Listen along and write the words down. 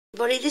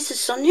everybody, this is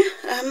Sonya.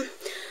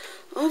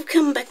 I've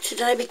come back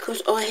today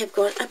because I have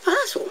got a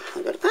parcel.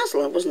 I got a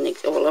parcel. I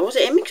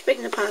am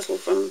expecting a parcel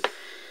from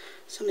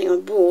something I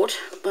bought,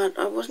 but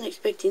I wasn't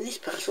expecting this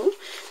parcel.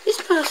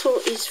 This parcel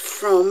is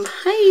from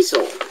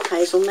Hazel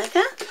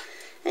Macker,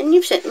 and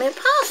you've sent me a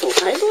parcel,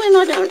 Hazel, and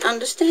I don't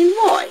understand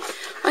why.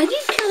 I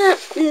did cut up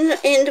the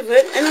end of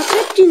it, and I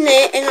peeped in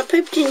there, and I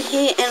peeped in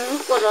here, and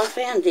look what I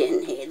found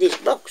in here, this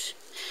box.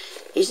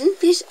 Isn't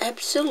this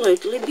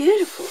absolutely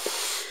beautiful?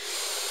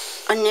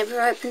 I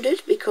never opened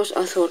it because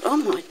I thought, oh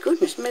my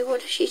goodness me,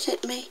 what has she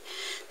sent me?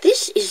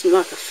 This is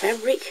like a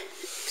fabric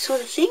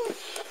sort of thing.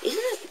 Isn't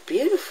it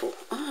beautiful?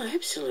 Oh, I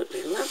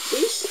absolutely love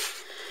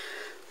this.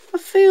 I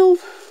feel,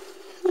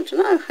 I don't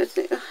know,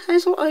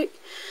 Hazel, I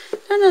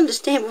don't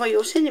understand why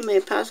you're sending me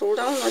a parcel,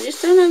 darling. I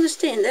just don't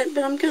understand that,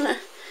 but I'm gonna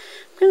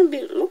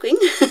be looking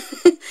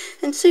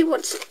and see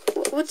what's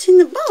in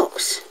the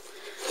box.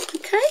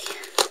 Okay?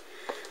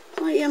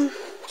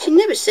 She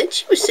never said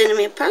she was sending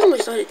me a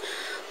parcel.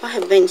 I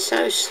have been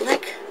so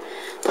slack.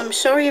 I'm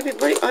sorry,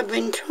 everybody. I've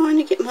been trying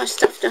to get my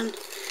stuff done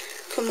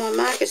for my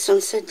markets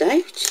on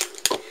Saturday,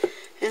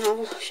 and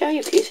I'll show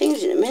you a few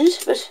things in a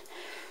minute, but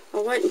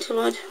I'll wait until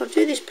I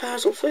do this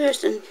parcel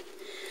first. And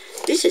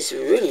this is a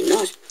really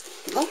nice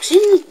box,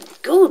 isn't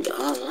it? Good.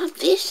 I love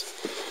this.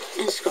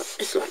 And it's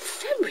like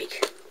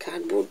fabric,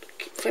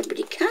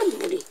 fabric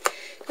cardboardy.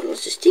 Got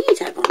lots of sticky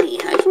tape on here.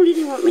 Hazel, you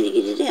didn't want me to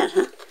get it out,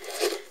 huh?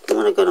 And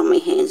what I got on my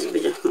hands, a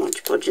bit of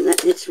Mod Podge, and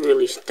it's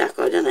really stuck.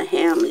 I don't know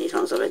how many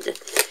times I've had to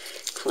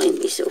clean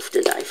myself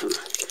today.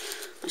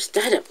 I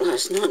stayed up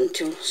last night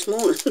until this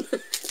morning.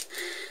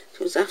 It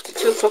was after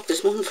 2 o'clock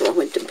this morning before I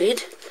went to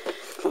bed.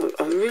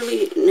 I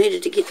really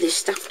needed to get this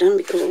stuff done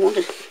because I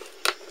wanted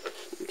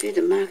to do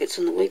the markets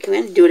on the weekend.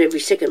 I do it every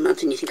second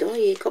month, and you think, oh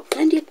yeah, got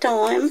plenty of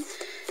time.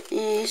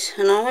 Yes,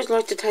 and I always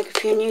like to take a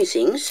few new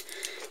things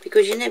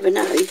because you never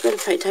know. You've got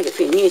to take a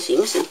few new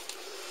things.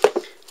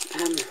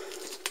 And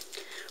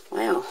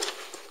wow,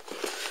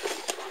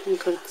 I've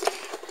got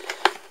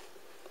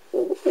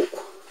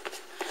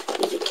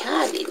there's a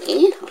card in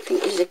here. I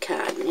think there's a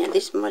card. Now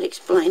this might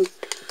explain.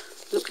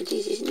 Look at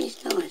this, isn't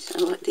this nice? I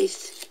like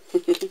this.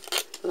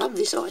 Love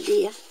this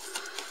idea.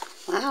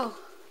 Wow.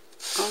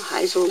 Oh,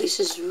 Hazel, this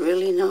is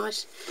really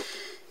nice.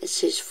 It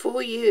says,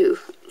 for you.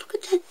 Look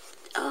at that.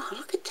 Oh,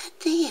 look at that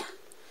there.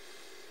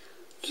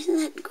 Isn't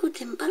that good,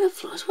 them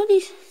butterflies?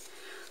 I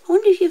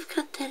wonder if you've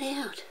cut that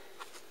out.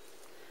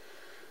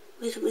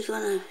 With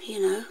one of, you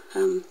know,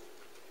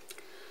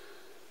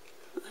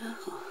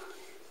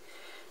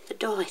 the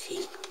dye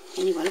thing.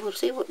 Anyway, we'll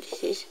see what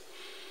this is.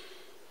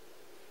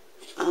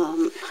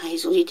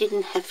 Hazel, you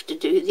didn't have to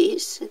do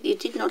this. You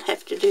did not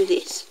have to do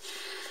this.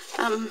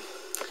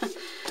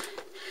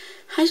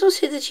 Hazel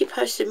said that she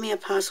posted me a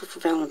parcel for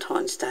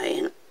Valentine's Day,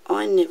 and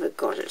I never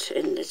got it,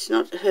 and it's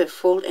not her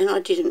fault, and I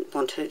didn't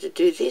want her to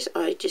do this.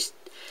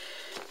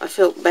 I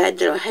felt bad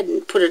that I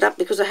hadn't put it up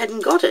because I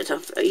hadn't got it.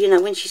 You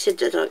know, when she said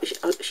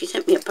that she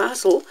sent me a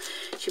parcel,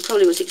 she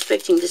probably was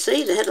expecting to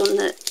see that on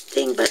the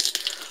thing. But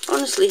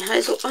honestly,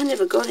 Hazel, I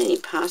never got any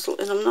parcel,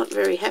 and I'm not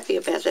very happy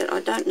about that. I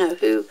don't know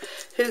who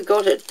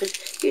got it,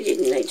 but you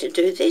didn't need to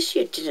do this.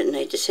 You didn't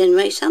need to send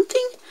me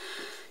something.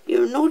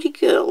 You're a naughty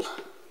girl.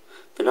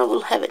 But I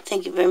will have it.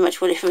 Thank you very much,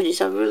 whatever it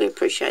is. I really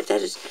appreciate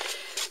that.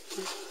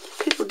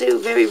 People do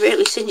very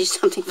rarely send you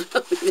something for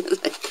nothing, do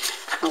they?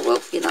 Oh,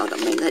 well, you know what I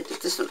mean.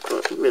 That's not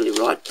really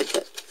right,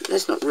 but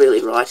that's not really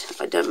right.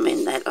 I don't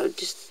mean that. I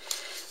just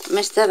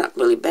messed that up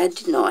really bad,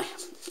 didn't I?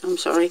 I'm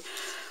sorry.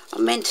 I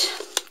meant,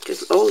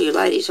 because all you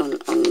ladies on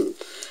I don't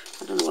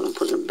know what I'm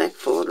putting them back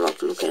for. I'd like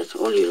to look at it.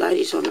 All you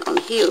ladies on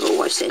here are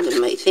always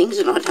sending me things,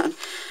 and I don't.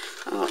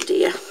 Oh,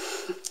 dear.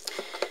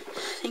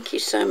 Thank you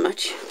so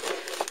much.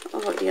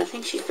 Oh, dear. I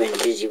think she's been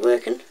busy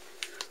working.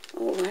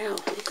 Oh, wow.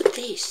 Look at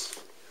this.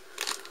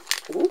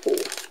 Oh,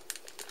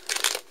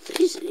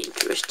 these are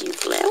interesting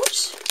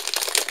flowers.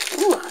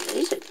 Oh,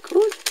 these are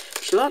good.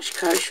 She likes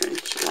crocheting.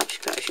 She loves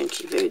crocheting.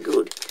 She's very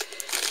good.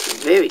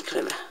 She's very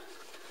clever.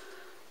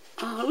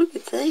 Oh, look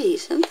at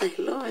these. Aren't they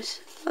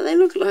nice? Oh, they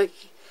look like,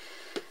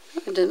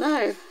 I don't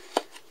know,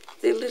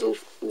 they're little,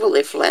 well,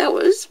 they're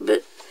flowers,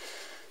 but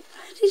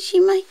how did she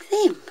make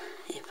them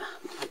ever?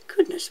 My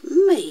goodness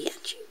me,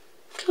 aren't you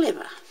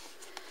clever?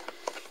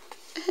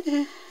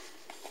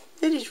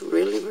 That is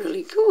really,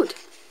 really good.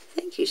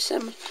 Thank you so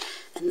much.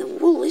 And the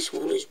wool, this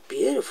wool is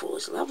beautiful.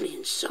 It's lovely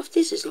and soft.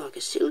 This is like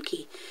a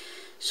silky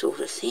sort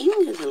of thing.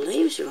 The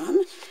leaves are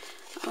on.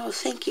 Oh,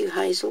 thank you,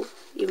 Hazel.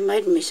 You've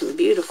made me some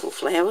beautiful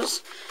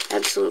flowers.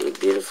 Absolutely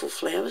beautiful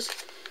flowers.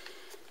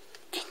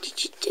 And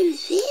did you do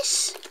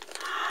this?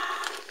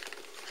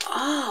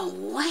 Oh,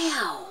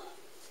 wow.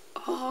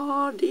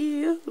 Oh,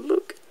 dear.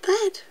 Look at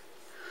that.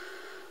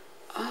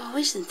 Oh,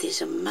 isn't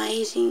this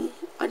amazing?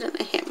 I don't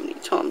know how many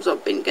times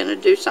I've been going to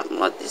do something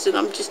like this, and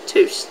I'm just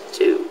too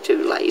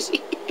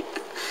lazy.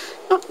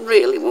 Not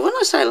really. Well, when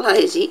I say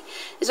lazy,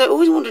 is I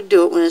always want to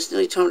do it when it's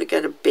nearly time to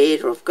go to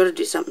bed, or I've got to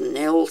do something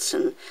else,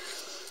 and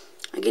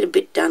I get a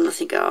bit done, and I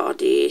think, oh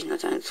dear, I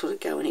don't sort of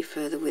go any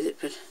further with it.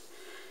 But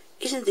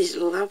isn't this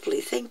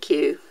lovely? Thank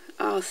you.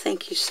 Oh,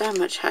 thank you so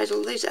much,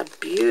 Hazel. These are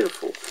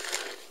beautiful.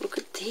 Look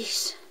at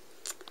this.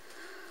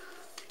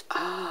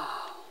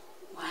 Oh,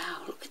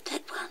 wow. Look at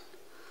that one.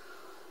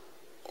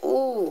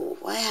 Oh,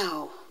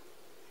 wow.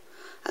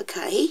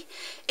 Okay.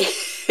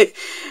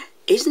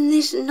 Isn't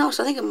this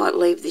nice? I think I might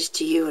leave this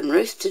to you and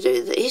Ruth to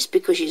do this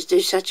because you do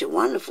such a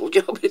wonderful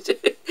job.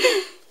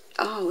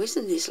 Oh,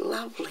 isn't this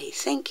lovely?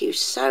 Thank you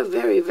so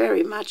very,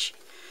 very much.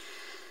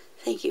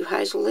 Thank you,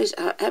 Hazel. These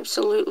are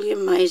absolutely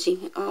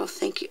amazing. Oh,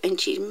 thank you. And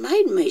she's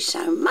made me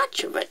so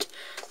much of it.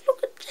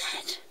 Look at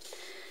that.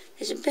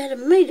 There's about a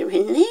metre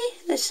in there.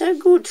 That's so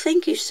good.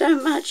 Thank you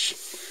so much.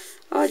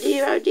 Oh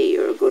dear,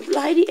 you're a good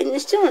lady. And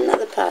there's still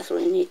another parcel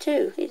in here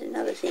too. Here's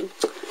another thing.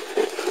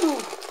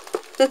 Oh.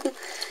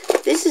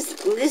 This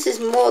is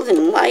more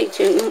than way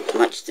too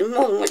much,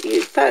 more than what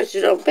you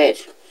posted, I'll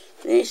bet.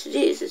 Yes, it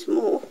is. It's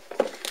more.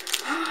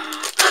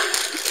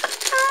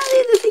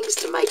 They're the things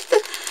to make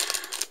the...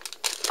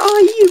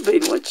 Oh, you've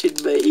been watching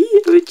me,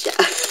 haven't you?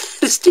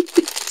 Stick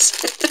this.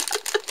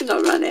 And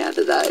I run out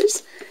of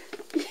those.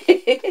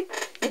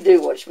 You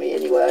do watch me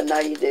anyway, I know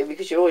you do,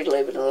 because you're always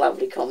leaving a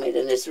lovely comment,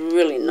 and it's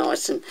really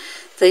nice. And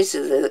these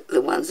are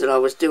the ones that I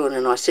was doing,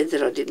 and I said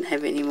that I didn't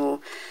have any more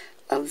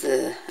of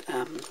the...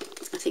 I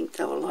think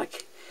they were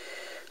like...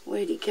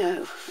 Where'd he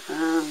go?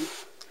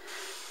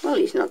 Well,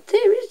 he's not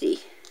there, is he?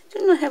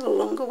 Didn't I have a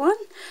longer one?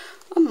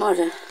 I might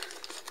have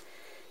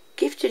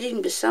gifted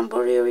him to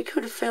somebody, or he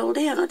could have fell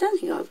down. I don't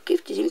think I've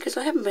gifted him because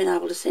I haven't been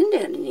able to send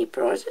out any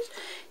prizes.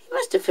 He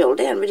must have fell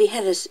down, but he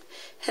had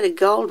a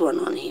gold one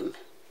on him.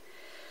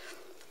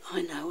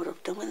 I know what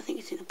I've done. I think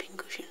it's in a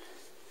pincushion.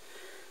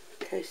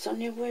 Okay,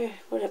 Sonia,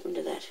 what happened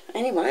to that?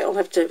 Anyway, I'll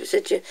have to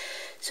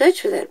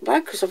search for that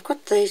bug because I've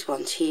got these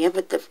ones here,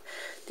 but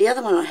the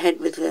other one I had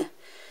with the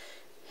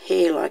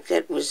hair like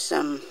that was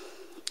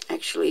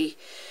actually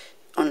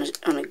on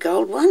a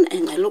gold one,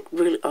 and they looked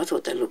really... I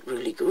thought they looked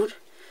really good.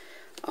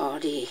 Oh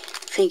dear.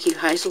 Thank you,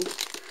 Hazel.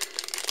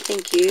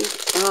 Thank you.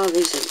 Oh, and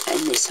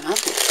there's some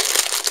others.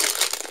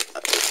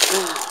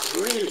 Oh,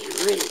 really,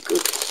 really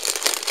good.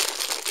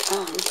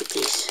 Oh, look at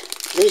this.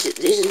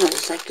 These are not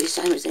exactly the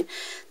same as them.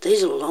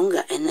 These are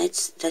longer, and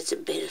that's a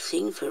better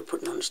thing for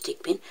putting on a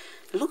stick pin.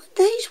 Look at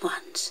these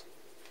ones.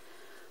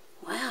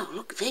 Wow,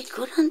 look, they're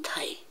good, aren't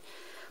they?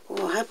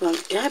 Oh, I hope you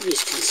can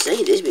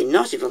see. This would be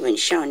nice if I've been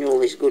showing you all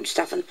this good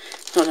stuff and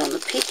not on the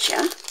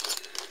picture.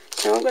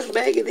 So I've got a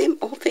bag of them.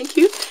 Oh, thank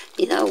you.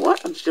 You know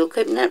what? I'm still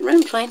keeping that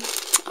room clean.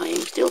 I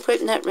am still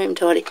keeping that room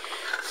tidy.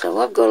 So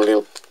I've got a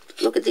little...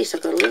 Look at this.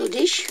 I've got a little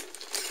dish.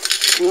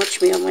 And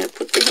watch me. I'm going to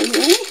put them in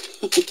there.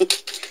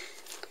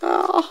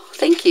 Oh,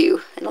 thank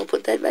you. And I'll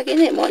put that back in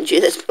there. Mind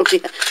you, that's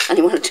probably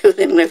only one or two of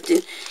them left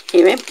in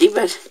here empty.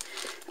 But,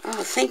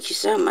 oh, thank you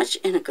so much.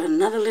 And I've got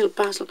another little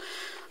parcel.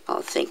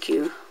 Oh, thank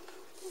you,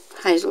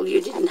 Hazel. You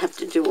didn't have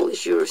to do all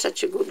this. You're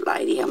such a good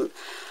lady. I'm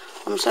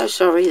so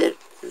sorry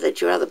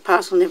that your other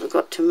parcel never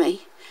got to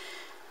me.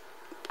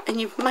 And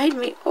you've made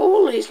me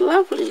all these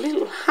lovely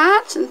little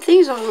hearts and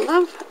things I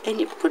love. And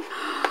you put...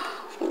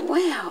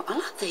 Wow, I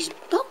love these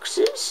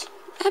boxes.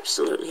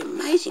 Absolutely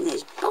amazing,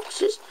 these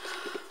boxes.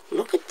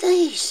 Look at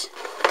these.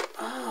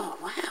 Oh,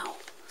 wow.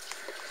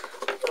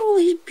 Look at all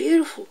these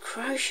beautiful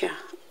crochet.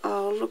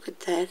 Oh, look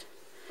at that.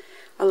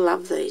 I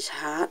love these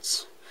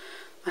hearts.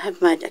 I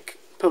have made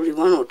probably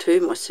one or two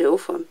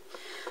myself. I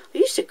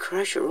used to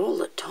crochet all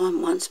the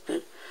time once,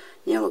 but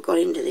now I got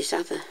into this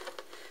other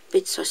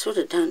bits. I sort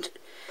of don't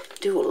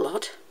do a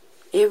lot.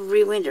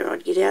 Every winter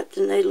I'd get out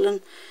the needle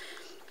and...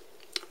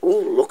 Oh,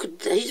 look at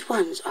these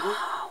ones.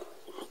 Oh,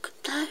 look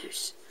at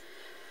those.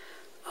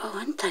 Oh,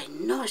 aren't they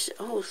nice?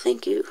 Oh,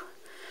 thank you.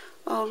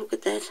 Oh, look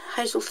at that.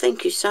 Hazel,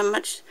 thank you so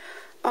much.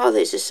 Oh,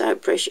 these are so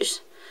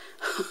precious.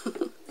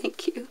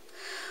 Thank you.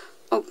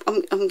 Oh,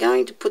 I'm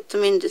going to put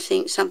them into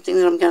something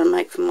that I'm going to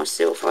make for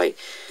myself. I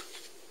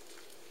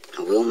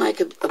will make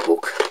a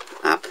book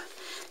up.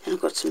 And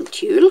I've got some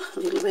tulle, a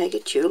little bag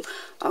of tulle.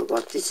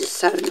 This is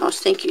so nice.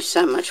 Thank you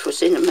so much for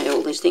sending me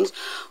all these things.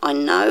 I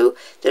know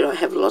that I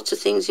have lots of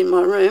things in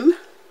my room,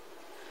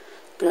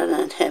 but I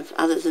don't have,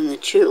 other than the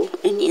tulle,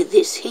 any of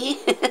this here.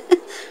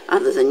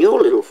 Other than your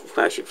little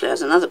crochet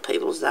flowers and other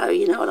people's, though,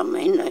 you know what I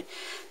mean,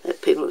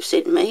 that people have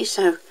sent me.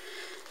 So,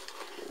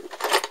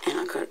 and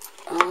I've got,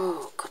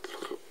 oh, got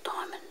little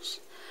diamonds.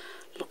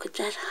 Look at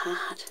that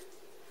heart.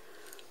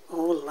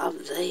 Oh,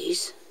 love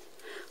these.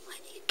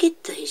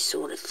 Get these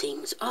sort of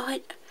things. I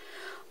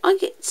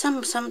get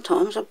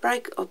sometimes. I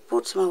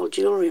bought some old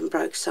jewellery and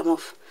broke some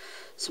off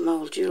some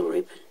old jewellery,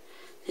 but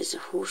there's a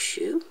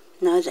horseshoe.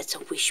 No, that's a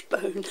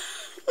wishbone.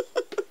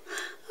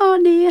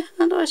 Oh dear,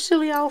 aren't I a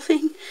silly old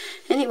thing?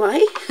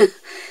 Anyway,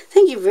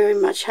 thank you very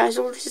much,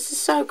 Hazel. This is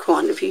so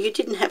kind of you. You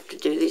didn't have to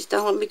do this,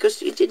 darling, because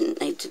you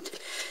didn't need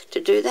to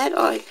do that.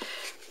 I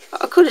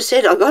could have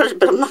said I got it,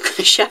 but I'm not going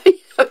to show you.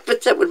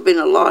 But that would have been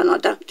a lie, and I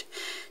don't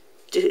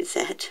do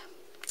that.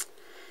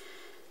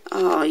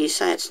 Oh, you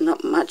say it's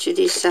not much. It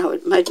is so.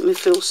 It made me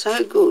feel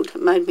so good.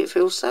 It made me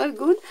feel so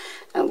good.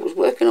 I was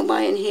working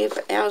away in here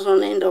for hours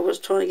on end. I was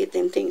trying to get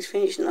them things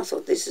finished, and I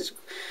thought, this is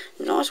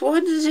nice. Why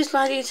does this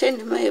lady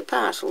send me a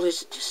parcel?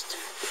 It's just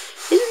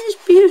this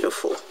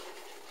beautiful?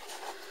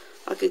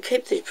 I could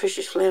keep these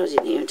precious flowers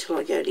in here until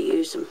I go to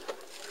use them.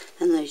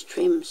 And these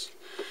trims.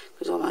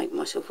 Because I'll make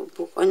myself a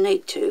book. I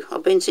need to.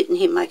 I've been sitting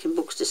here making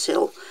books to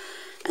sell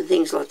and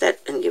things like that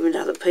and giving to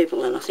other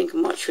people, and I think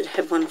I should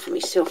have one for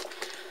myself.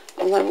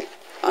 Although,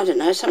 I don't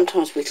know,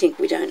 sometimes we think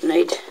we don't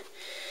need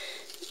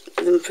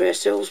them for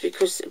ourselves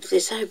because they're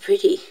so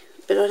pretty.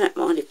 But I don't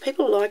mind if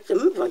people like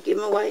them, if I give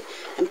them away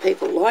and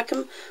people like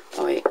them.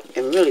 I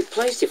am really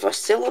pleased if I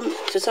sell them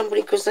to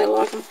somebody because they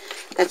like them.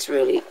 That's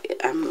really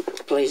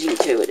pleasing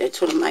too. It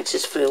sort of makes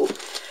us feel,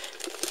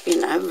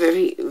 you know,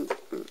 very,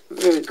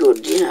 very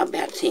good, you know,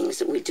 about things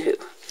that we do.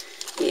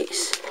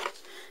 Yes.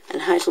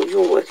 And Hazel,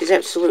 your work is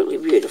absolutely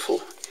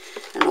beautiful.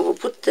 And I will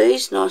put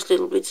these nice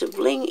little bits of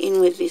bling in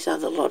with this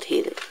other lot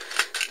here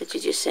that you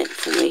just sent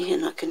for me,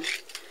 and I can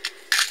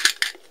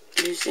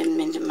use them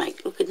then to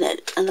make. Look at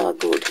that, and they're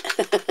good.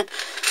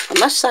 I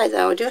must say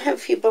though, I do have a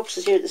few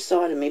boxes here at the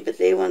side of me, but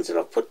they're ones that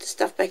I'll put the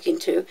stuff back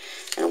into,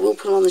 and I will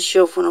put on the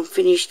shelf when I'm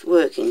finished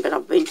working. But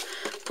I've been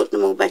putting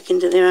them all back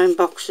into their own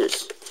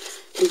boxes.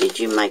 And did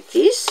you make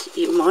this?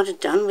 You might have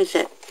done with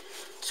that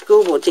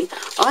scoreboard thing.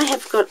 I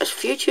have got a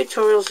few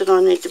tutorials that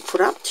I need to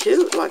put up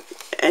too,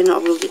 and I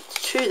will get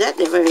to that.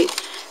 They're very,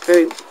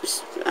 very,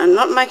 I'm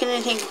not making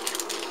anything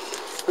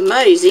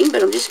amazing,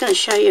 but I'm just going to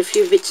show you a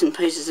few bits and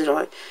pieces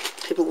that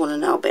people want to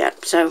know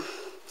about. So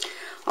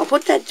I'll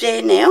put that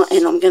there now,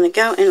 and I'm going to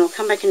go, and I'll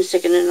come back in a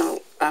second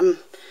and I'll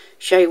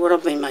show you what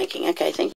I've been making. Okay, thank you.